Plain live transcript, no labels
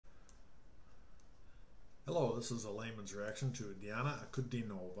Hello, this is a layman's reaction to Diаны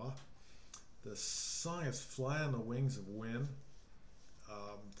Ankudinova. The song is Fly on the Wings of Wind.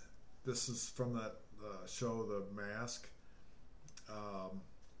 This is from that show, The Mask.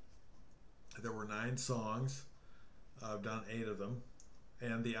 There were 9 songs. I've done 8 of them,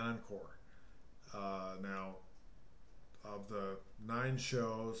 and the encore. Now, of the 9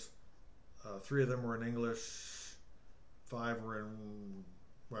 shows, 3 of them were in English, 5 were in,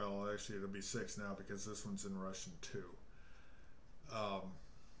 well, actually it'll be 6 now because this one's in Russian too. I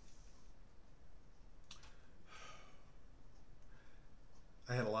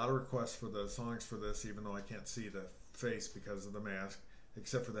had a lot of requests for the songs for this, even though I can't see the face because of the mask,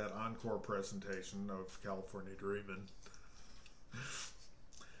 except for that encore presentation of California Dreamin'.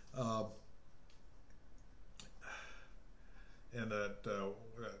 And that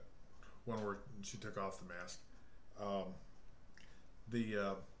one where she took off the mask.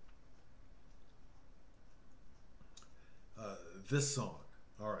 This song,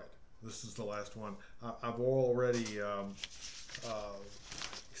 all right, this is the last one. I've already, because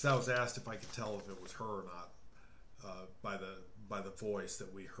I was asked if I could tell if it was her or not by the voice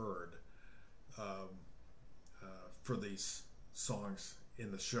that we heard for these songs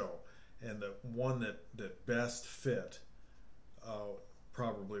in the show, and the one that best fit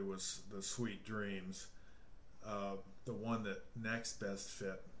probably was the Sweet Dreams. The one that next best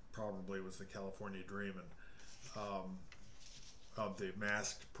fit probably was the California Dreamin', of the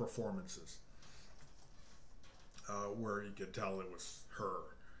masked performances, where you could tell it was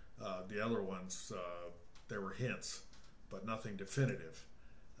her. The other ones, there were hints, but nothing definitive.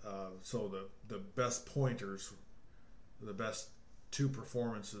 So the best pointers, the best 2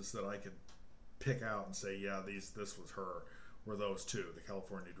 performances that I could pick out and say, yeah, this was her, were those 2, the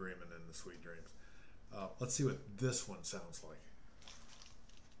California Dreamin' and the Sweet Dreams. Let's see what this one sounds like.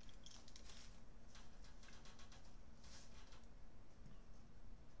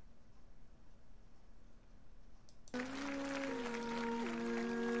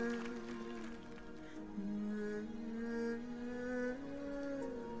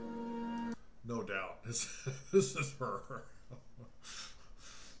 No doubt, this is her.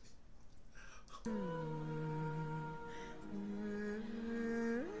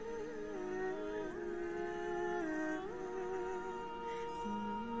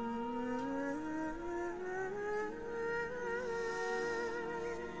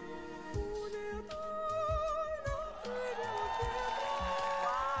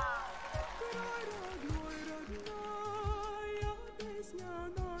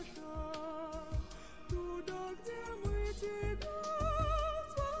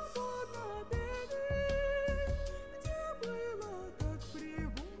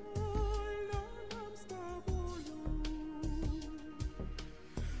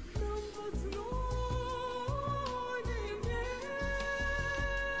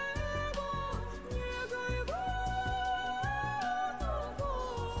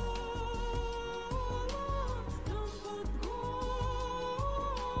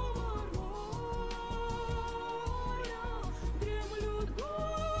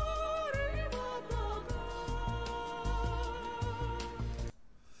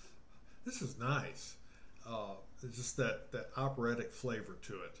 This is nice. It's just that operatic flavor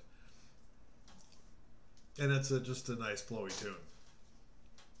to it, and it's just a nice flowy tune.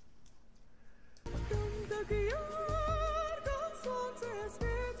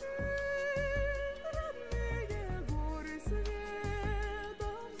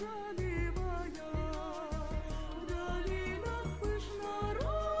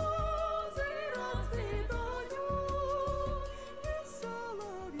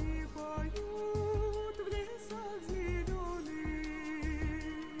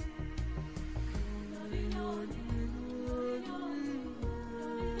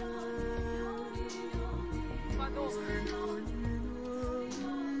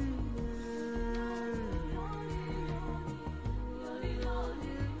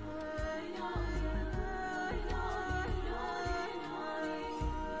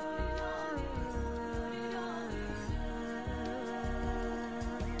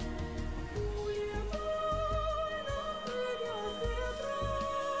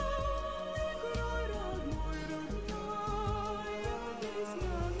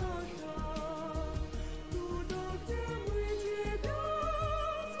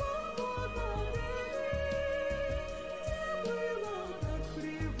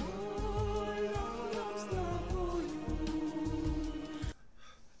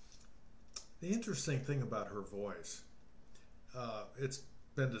 The interesting thing about her voice, it's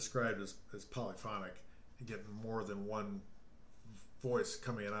been described as polyphonic, and getting more than one voice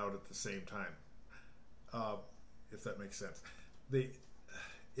coming out at the same time. if that makes sense. They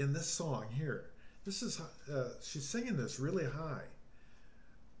in this song here, this is she's singing this really high,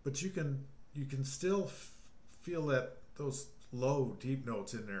 but you can still feel that those low deep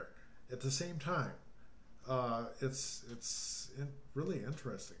notes in there at the same time. It's really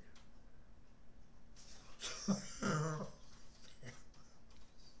interesting.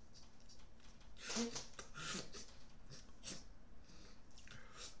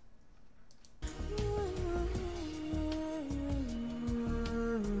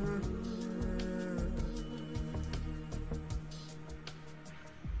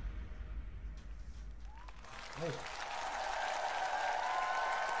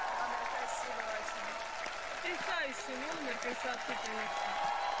 Потрясающий номер, красоты, конечно.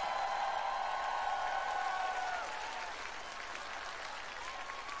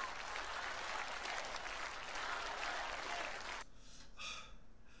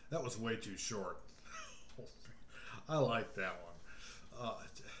 That was way too short. I like that one.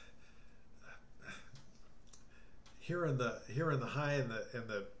 Hearing the high and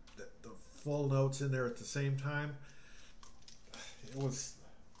the full notes in there at the same time,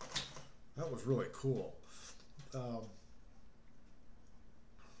 that was really cool.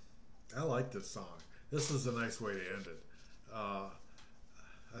 I like this song. This is a nice way to end it.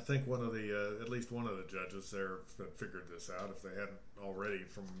 I think one of the at least one of the judges there had figured this out. If they hadn't already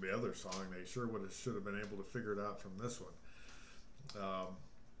from the other song, they sure should have been able to figure it out from this one.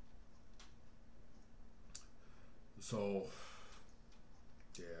 So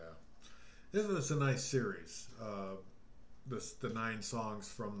yeah, this was a nice series. The 9 songs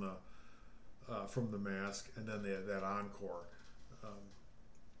from the Mask, and then that encore.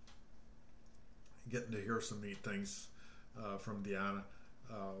 Getting to hear some neat things from Diana,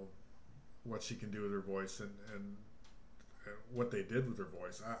 what she can do with her voice, and what they did with her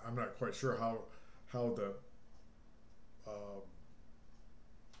voice. I'm not quite sure how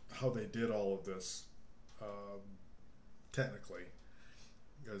they did all of this technically,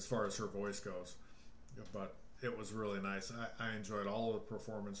 as far as her voice goes, but it was really nice. I enjoyed all of the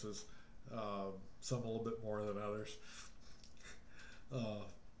performances, some a little bit more than others.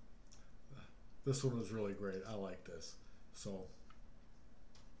 This one was really great. I like this. So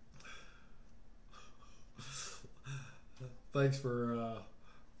thanks for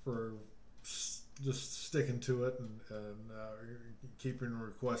just sticking to it and keeping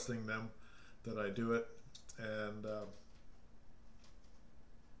requesting them that I do it, and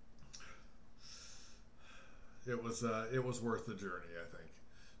it was worth the journey, I think.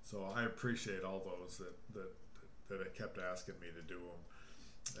 So I appreciate all those that kept asking me to do them,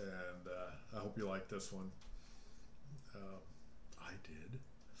 and I hope you like this one. I did.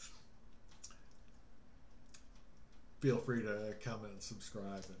 Feel free to comment and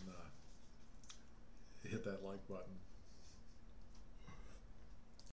subscribe, and hit that like button.